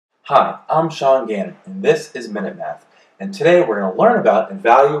Hi, I'm Sean Gannon, and this is Minute Math. And today we're going to learn about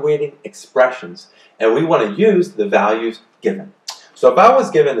evaluating expressions, and we want to use the values given. So if I was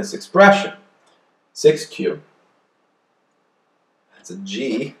given this expression, 6q, that's a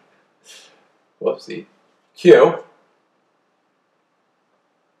G, whoopsie, Q,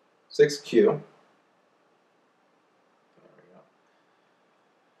 6q, there we go,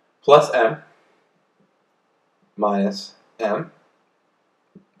 plus m minus m,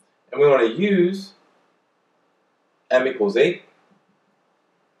 and we want to use m equals 8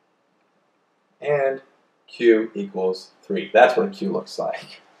 and q equals 3. That's what a q looks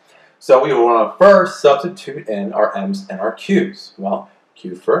like. So we want to first substitute in our m's and our q's. Well,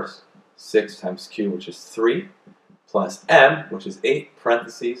 q first, 6 times q, which is 3, plus m, which is 8,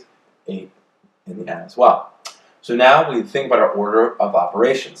 parentheses, 8 in the m as well. So now we think about our order of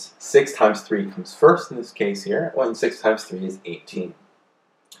operations. 6 times 3 comes first in this case here, when 6 times 3 is 18.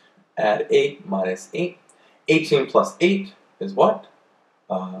 Add 8 minus 8. 18 plus 8 is what?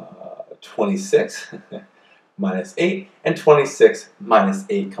 26 minus 8. And 26 minus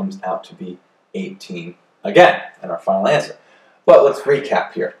 8 comes out to be 18 again, and our final answer. But let's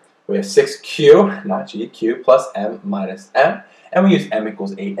recap here. We have 6q, not g, q plus m minus m. And we use m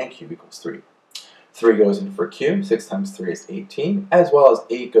equals 8 and q equals 3. 3 goes in for q. 6 times 3 is 18, as well as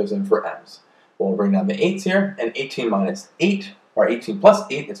 8 goes in for m's. We'll bring down the 8's here, and 18 minus 8, or 18 plus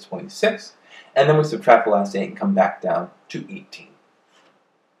 8 is 26. And then we subtract the last 8 and come back down to 18.